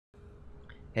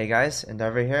Hey guys,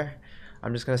 Endeavor here.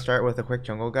 I'm just going to start with a quick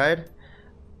jungle guide.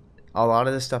 A lot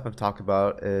of this stuff I've talked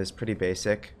about is pretty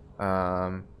basic,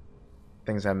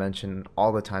 things I mention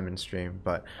all the time in stream,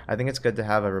 but I think it's good to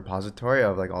have a repository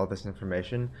of like all this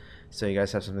information so you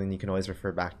guys have something you can always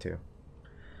refer back to.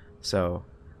 So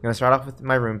I'm going to start off with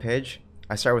my room page.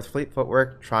 I start with Fleet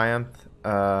Footwork, Triumph,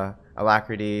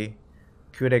 Alacrity,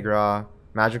 Coup de Grace,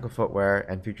 Magical Footwear,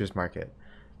 and Futures Market.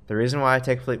 The reason why I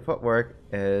take Fleet Footwork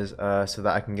is so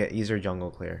that I can get easier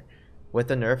jungle clear. With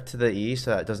the nerf to the E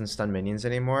so that it doesn't stun minions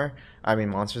anymore,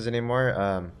 monsters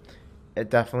anymore, it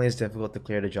definitely is difficult to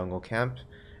clear the jungle camp.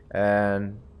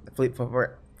 And Fleet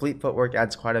Footwork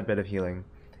adds quite a bit of healing.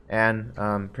 And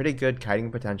pretty good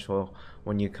kiting potential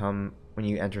when you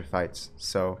enter fights.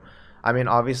 So,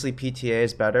 obviously PTA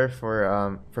is better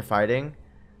for fighting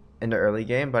in the early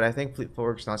game, but I think Fleet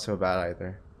Footwork's not so bad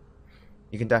either.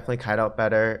 You can definitely kite out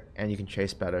better, and you can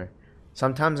chase better.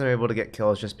 Sometimes I'm able to get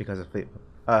kills just because of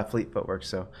Fleet Footwork,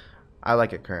 so I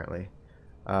like it currently.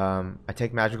 I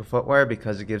take Magical Footwear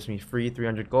because it gives me free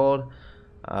 300 gold.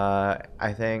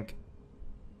 I think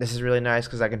this is really nice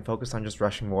because I can focus on just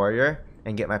rushing Warrior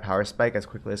and get my power spike as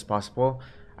quickly as possible.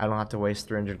 I don't have to waste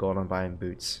 300 gold on buying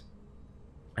boots.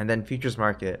 And then Futures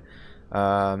Market.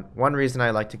 One reason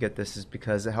I like to get this is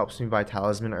because it helps me buy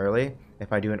Talisman early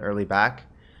if I do an early back.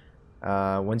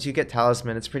 Once you get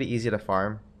Talisman, it's pretty easy to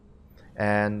farm.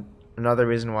 And another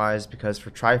reason why is because for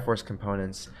Triforce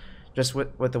components, just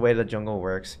with the way the jungle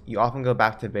works, you often go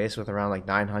back to base with around like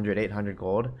 900, 800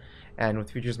 gold. And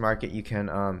with Futures Market, you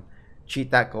can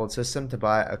cheat that gold system to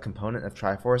buy a component of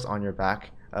Triforce on your back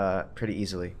pretty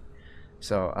easily.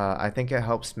 So I think it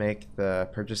helps make the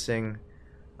purchasing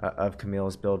of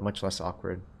Camille's build much less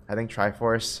awkward. I think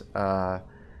Triforce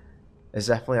is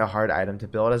definitely a hard item to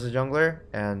build as a jungler,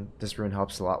 and this rune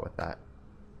helps a lot with that.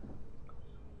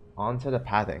 On to the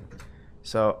pathing.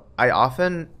 So I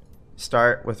often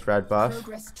start with red buff,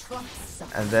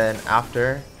 and then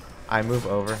after I move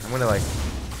over, I'm gonna like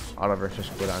auto versus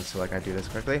cooldown, so like I do this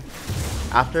quickly.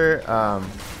 After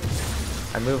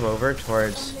I move over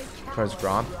towards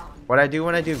Gromp, what I do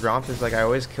when I do Gromp is like I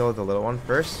always kill the little one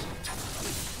first,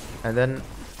 and then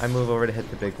I move over to hit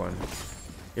the big one.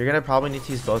 You're gonna probably need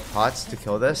to use both pots to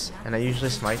kill this, and I usually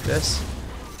smite this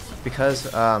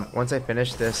because once I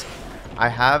finish this, I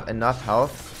have enough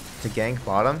health to gank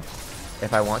bottom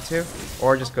if I want to,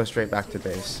 or just go straight back to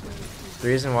base. The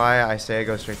reason why I say I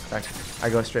go straight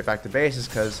back to base is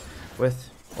because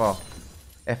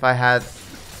if I had,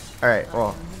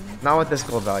 not with this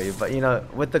gold value, but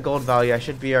with the gold value, I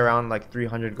should be around like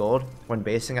 300 gold when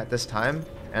basing at this time,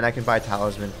 and I can buy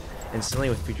Talisman instantly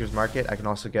with Futures Market. I can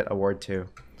also get a ward too,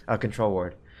 a control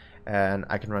ward, and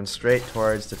I can run straight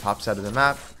towards the top side of the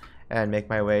map and make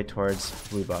my way towards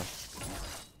blue buff.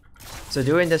 So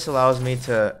doing this allows me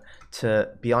to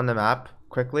be on the map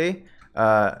quickly,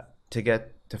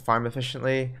 to farm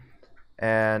efficiently,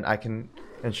 and I can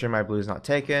ensure my blue is not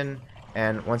taken.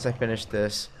 And once I finish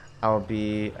this, I'll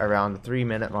be around the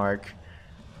 3-minute mark,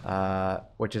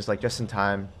 which is like just in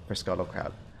time for Scuttle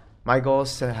Crab. My goal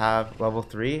is to have level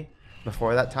 3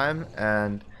 before that time,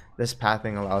 and this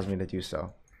pathing allows me to do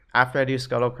so. After I do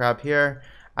Scuttle Crab here,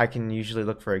 I can usually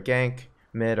look for a gank,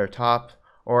 mid or top,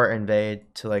 or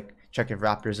invade to like check if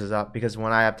Raptors is up, because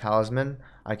when I have Talisman,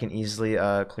 I can easily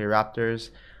clear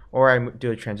Raptors, or I do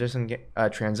a transition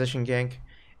gank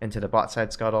into the bot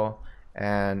side Scuttle,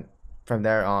 and from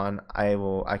there on,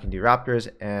 I can do Raptors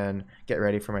and get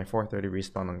ready for my 430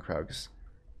 respawn on Krugs.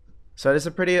 So it is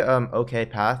a pretty okay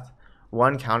path.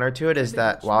 One counter to it is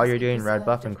that while you're doing red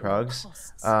buff and Krugs,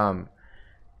 the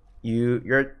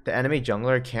enemy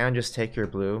jungler can just take your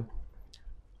blue,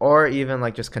 or even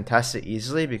like just contest it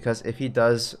easily, because if he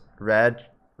does red,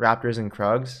 Raptors, and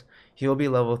Krugs, he will be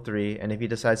level 3, and if he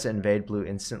decides to invade blue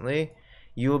instantly,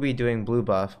 you will be doing blue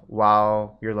buff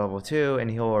while you're level 2, and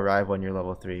he'll arrive when you're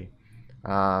level 3.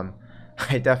 I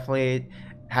definitely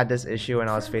had this issue when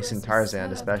I was facing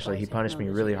Tarzan, especially. He punished me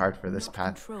really hard for this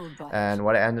path, and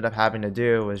what I ended up having to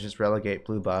do was just relegate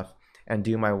blue buff and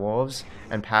do my wolves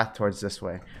and path towards this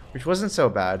way, which wasn't so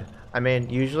bad.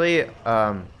 Usually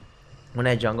when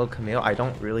I jungle Camille, I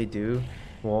don't really do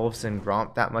wolves and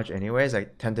Gromp that much anyways. I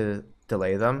tend to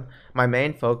delay them. My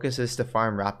main focus is to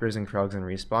farm Raptors and Krugs and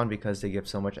respawn because they give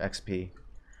so much XP.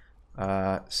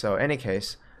 So in any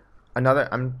case,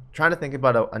 I'm trying to think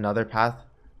about another path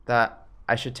that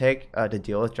I should take to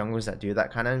deal with junglers that do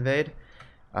that kind of invade,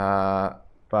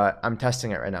 but I'm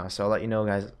testing it right now, so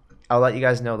I'll let you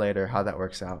guys know later how that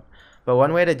works out. But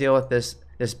one way to deal with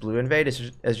this blue invade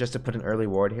is just to put an early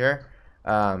ward here.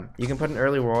 You can put an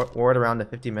early ward around the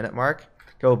 50-minute mark,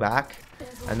 go back,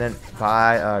 and then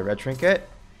buy a red trinket,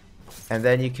 and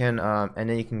then you can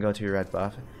go to your red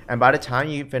buff. And by the time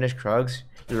you finish Krugs,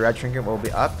 your red trinket will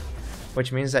be up,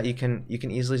 which means that you can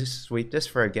easily sweep this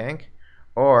for a gank,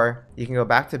 or you can go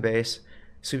back to base,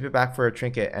 sweep it back for a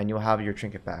trinket, and you'll have your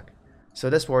trinket back. So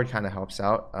this ward kind of helps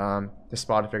out to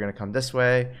spot if they're going to come this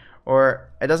way, or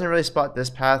it doesn't really spot this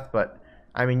path, but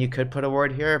I mean you could put a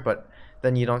ward here, but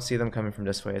then you don't see them coming from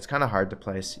this way. It's kind of hard to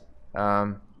place.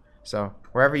 So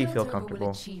wherever you feel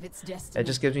comfortable, it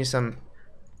just gives me some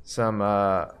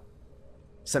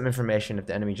information if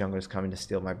the enemy jungler is coming to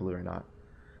steal my blue or not.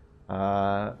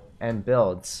 And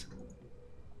builds.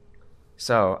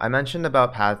 So I mentioned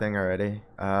about pathing already.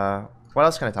 What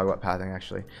else can I talk about pathing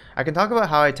actually? I can talk about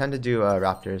how I tend to do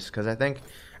raptors, because I think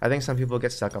some people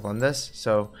get stuck up on this.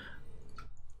 So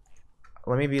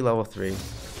let me be level 3.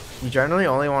 You generally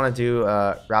only want to do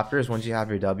raptors once you have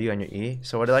your W and your E.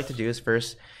 So what I like to do is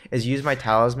first is use my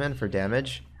talisman for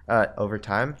damage over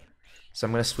time. So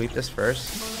I'm going to sweep this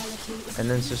first, and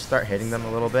then just start hitting them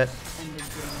a little bit,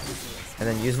 and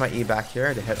then use my E back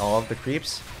here to hit all of the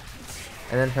creeps,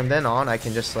 and then from then on I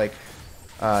can just like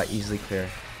easily clear.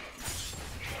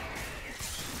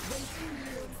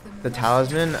 The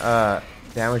talisman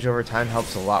damage over time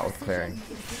helps a lot with clearing,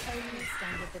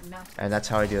 and that's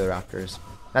how I do the raptors.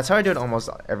 That's how I do it almost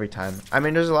every time. I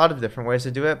mean, there's a lot of different ways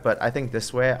to do it, but I think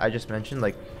this way I just mentioned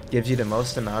like gives you the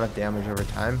most amount of damage over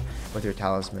time with your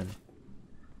talisman.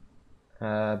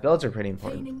 Builds are pretty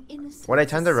important. What I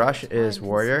tend to rush is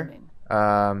warrior.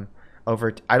 I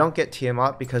don't get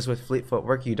Tiamat because with fleet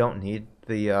footwork you don't need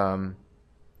the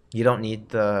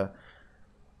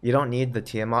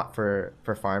Tiamat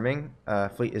for farming.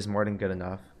 Fleet is more than good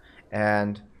enough.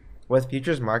 And with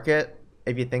futures market,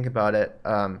 if you think about it,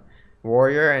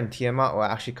 warrior and Tiamat will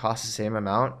actually cost the same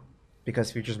amount,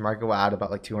 because futures market will add about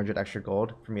like 200 extra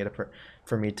gold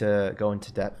for me to go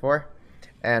into debt for.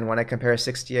 And when I compare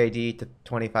 60 AD to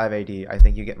 25 AD, I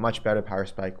think you get much better power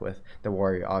spike with the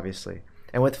warrior, obviously.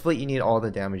 And with fleet, you need all the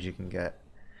damage you can get.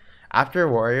 After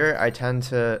warrior, I tend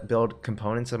to build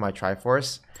components of my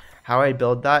Triforce. How I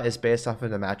build that is based off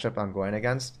of the matchup I'm going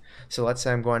against. So let's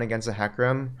say I'm going against a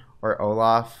Hecarim or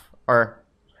Olaf, or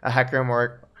a Hecarim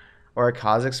or a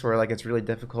Kha'Zix, where like it's really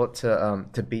difficult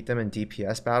to beat them in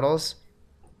DPS battles.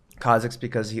 Kha'Zix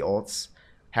because he ults,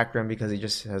 Hecarim because he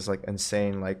just has like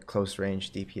insane like close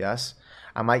range DPS.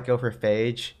 I might go for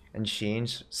Phage and Sheen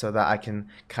so that I can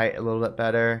kite a little bit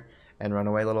better and run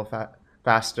away a little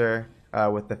faster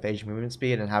with the Phage movement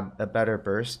speed and have a better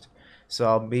burst. So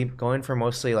I'll be going for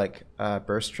mostly like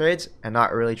burst trades and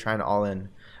not really trying to all in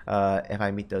if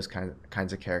I meet those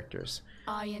kinds of characters.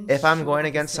 If I'm going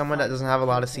against someone that doesn't have a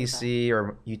lot of CC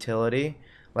or utility,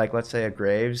 like let's say a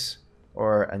Graves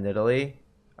or a Nidalee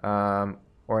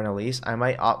or an Elise, I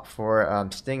might opt for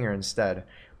Stinger instead,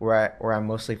 where I'm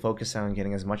mostly focused on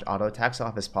getting as much auto attacks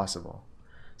off as possible.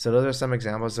 So those are some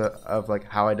examples of like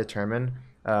how I determine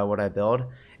what I build.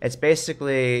 It's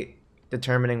basically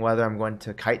determining whether I'm going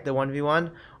to kite the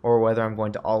 1v1 or whether I'm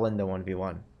going to all in the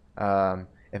 1v1.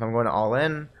 If I'm going to all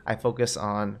in, I focus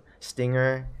on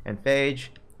Stinger and Phage.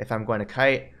 If I'm going to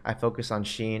kite, I focus on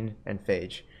Sheen and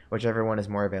Phage, whichever one is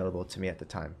more available to me at the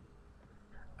time.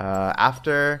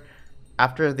 After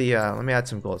the let me add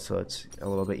some gold so it's a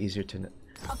little bit easier to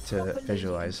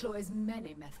visualize.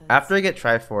 After I get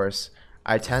Triforce,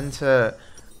 I tend to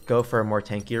go for a more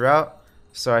tanky route.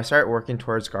 So I start working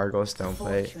towards Gargoyle,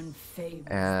 Stoneplate,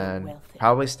 and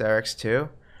probably Sterix too.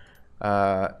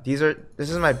 This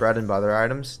is my bread and butter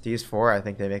items. These 4, I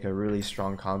think they make a really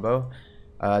strong combo.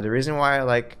 The reason why I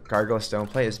like Gargoyle,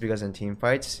 Stoneplate is because in team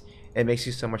fights, it makes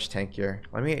you so much tankier.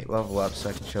 Let me level up so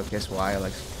I can showcase why I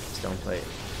like Stoneplate.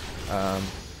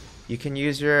 You can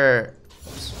use your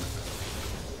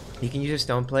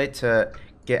Stoneplate to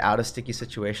get out of sticky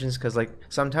situations, because like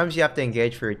sometimes you have to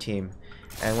engage for your team,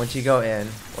 and once you go in,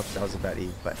 whoops, that was a bad E,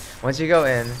 but once you go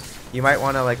in, you might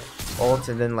want to like ult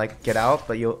and then like get out,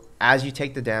 but as you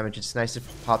take the damage, it's nice to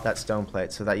pop that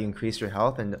Stoneplate so that you increase your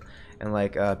health and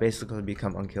like basically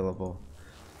become unkillable.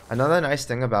 Another nice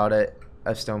thing about it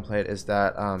of Stoneplate is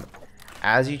that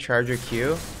as you charge your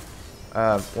Q,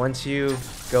 once you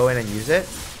go in and use it,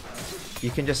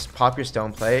 you can just pop your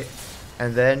Stoneplate,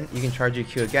 and then you can charge your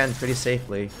Q again pretty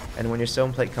safely. And when your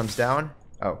Stoneplate comes down,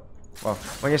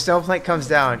 when your Stoneplate comes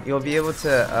down, you'll be able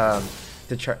to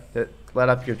let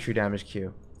up your true damage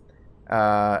Q.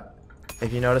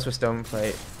 If you notice with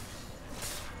Stoneplate,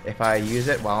 if I use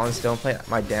it while on Stoneplate,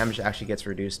 my damage actually gets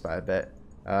reduced by a bit.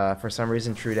 For some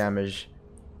reason, true damage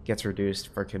gets reduced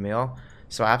for Camille,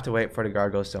 so I have to wait for the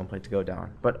Gargoyle Stoneplate to go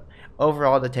down. But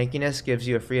overall, the tankiness gives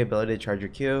you a free ability to charge your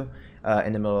Q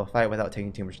in the middle of a fight without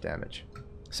taking too much damage.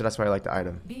 So that's why I like the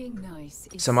item. Nice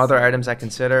Some other items I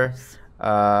consider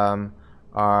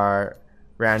are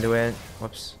Randuin.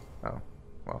 Whoops. Oh,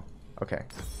 well, okay.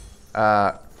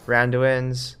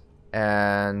 Randuins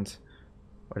and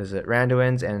what is it?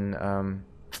 Randuins and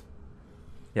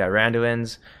yeah,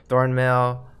 Randuins,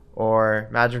 Thornmail, or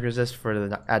Magic Resist for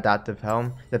the Adaptive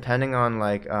Helm, depending on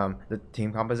like the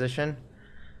team composition.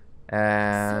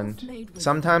 And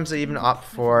sometimes I even opt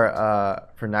for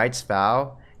Knight's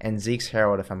Vow and Zeke's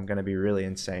Herald if I'm gonna be really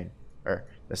insane. Or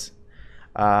this,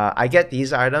 I get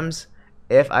these items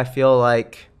if I feel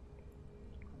like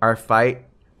our fight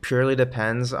purely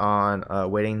depends on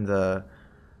winning the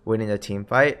team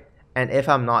fight, and if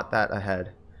I'm not that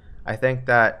ahead. I think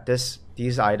that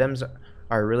these items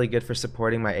are really good for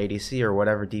supporting my ADC or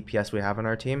whatever DPS we have on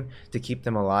our team to keep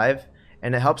them alive,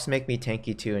 and it helps make me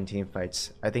tanky too in team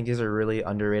fights. I think these are really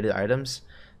underrated items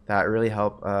that really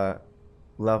help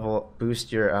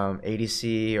boost your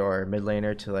ADC or mid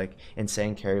laner to like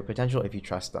insane carry potential if you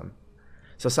trust them.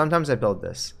 So sometimes I build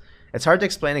this. It's hard to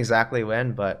explain exactly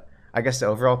when, but I guess the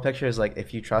overall picture is like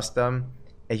if you trust them,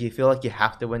 if you feel like you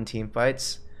have to win team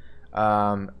fights,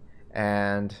 and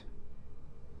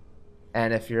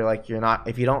if you're like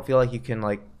if you don't feel like you can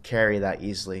like carry that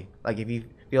easily, like if you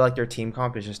feel like their team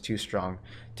comp is just too strong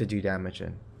to do damage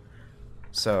in.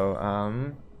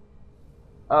 So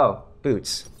oh,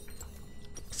 boots.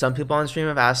 Some people on stream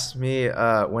have asked me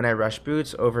when I rush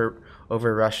boots over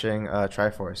rushing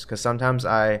Triforce, because sometimes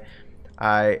I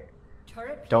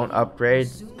don't upgrade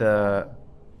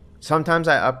sometimes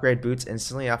I upgrade boots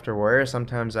instantly after warrior,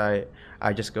 sometimes I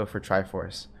just go for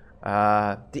Triforce.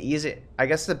 I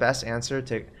guess the best answer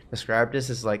to describe this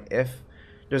is like if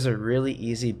there's a really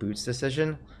easy boots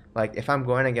decision, like if I'm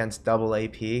going against double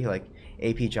AP, like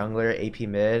AP jungler, AP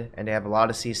mid, and they have a lot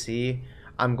of CC,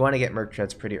 I'm going to get Merc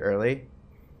Treads pretty early.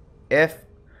 If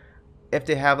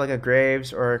they have like a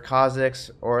Graves or a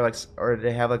Kha'Zix or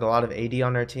they have like a lot of AD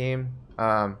on their team,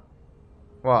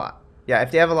 well, yeah,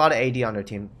 if they have a lot of AD on their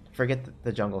team, forget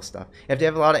the jungle stuff. If they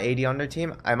have a lot of AD on their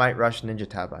team, I might rush Ninja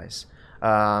Tabi's.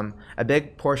 A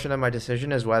big portion of my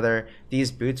decision is whether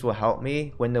these boots will help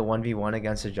me win the 1v1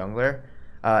 against a jungler.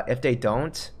 If they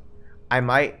don't, I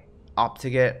might opt to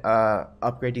get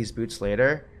upgrade these boots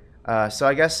later. So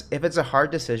I guess if it's a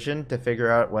hard decision to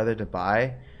figure out whether to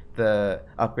buy the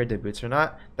upgraded boots or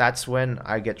not, that's when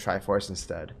I get Triforce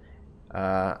instead.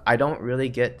 I don't really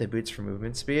get the boots for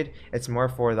movement speed. It's more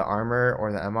for the armor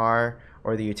or the MR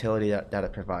or the utility that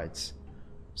it provides.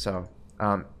 So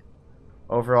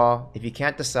overall, if you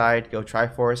can't decide, go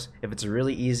Triforce. If it's a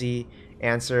really easy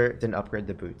answer, then upgrade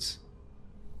the boots.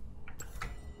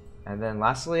 And then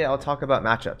lastly, I'll talk about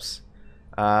matchups.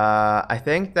 I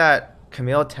think that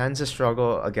Camille tends to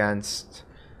struggle against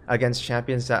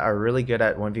champions that are really good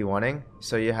at 1v1ing.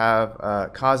 So you have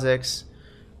Kha'Zix,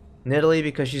 Nidalee,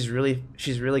 because she's really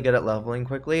good at leveling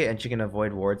quickly and she can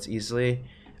avoid wards easily.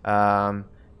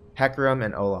 Hecarim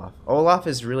and Olaf. Olaf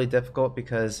is really difficult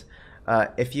because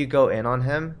if you go in on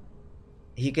him,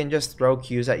 he can just throw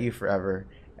Qs at you forever,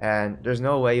 and there's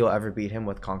no way you'll ever beat him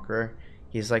with Conqueror.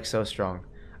 He's like so strong.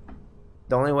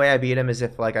 The only way I beat him is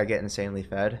if like I get insanely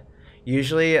fed.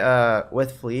 Usually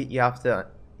with Fleet you have to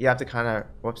kind of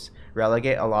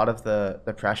relegate a lot of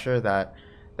the pressure that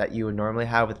you would normally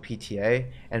have with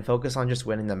PTA and focus on just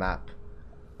winning the map.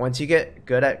 Once you get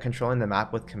good at controlling the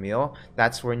map with Camille,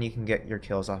 that's when you can get your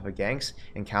kills off of ganks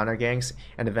and counter ganks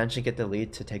and eventually get the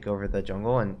lead to take over the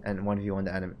jungle and 1v1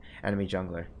 the enemy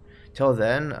jungler. Till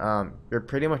then, you're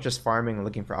pretty much just farming and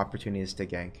looking for opportunities to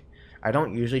gank. I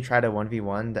don't usually try to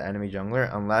 1v1 the enemy jungler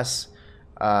unless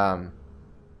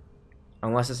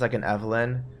it's like an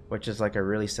Evelynn, which is like a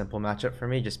really simple matchup for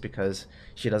me just because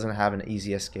she doesn't have an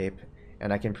easy escape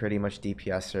and I can pretty much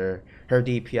DPS her. Her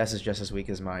DPS is just as weak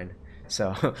as mine.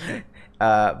 So,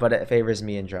 but it favors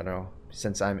me in general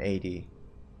since I'm AD.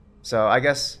 So I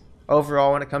guess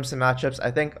overall when it comes to matchups,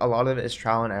 I think a lot of it is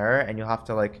trial and error, and you'll have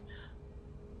to like,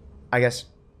 I guess,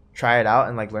 try it out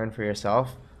and like learn for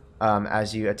yourself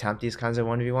as you attempt these kinds of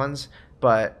 1v1s.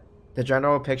 But the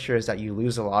general picture is that you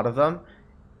lose a lot of them,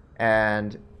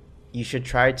 and you should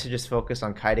try to just focus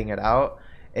on kiting it out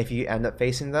if you end up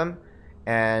facing them,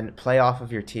 and play off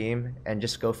of your team and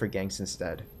just go for ganks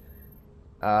instead.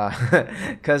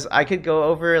 Because I could go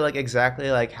over like exactly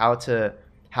like how to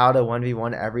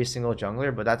 1v1 every single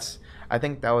jungler, but I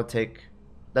think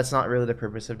that's not really the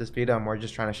purpose of this video. I'm more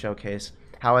just trying to showcase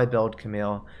how I build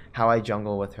Camille, how I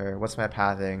jungle with her, what's my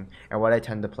pathing, and what I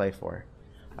tend to play for.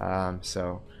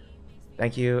 So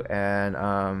thank you, and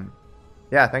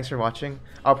yeah, thanks for watching.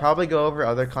 I'll probably go over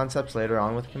other concepts later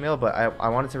on with Camille, but I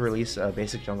wanted to release a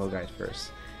basic jungle guide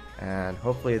first. and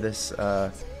hopefully this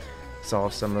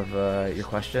solves some of your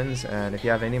questions. And if you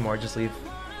have any more, just leave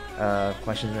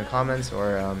questions in the comments,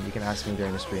 or you can ask me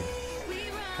during the stream.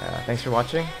 Thanks for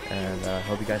watching, and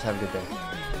hope you guys have a good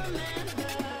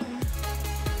day.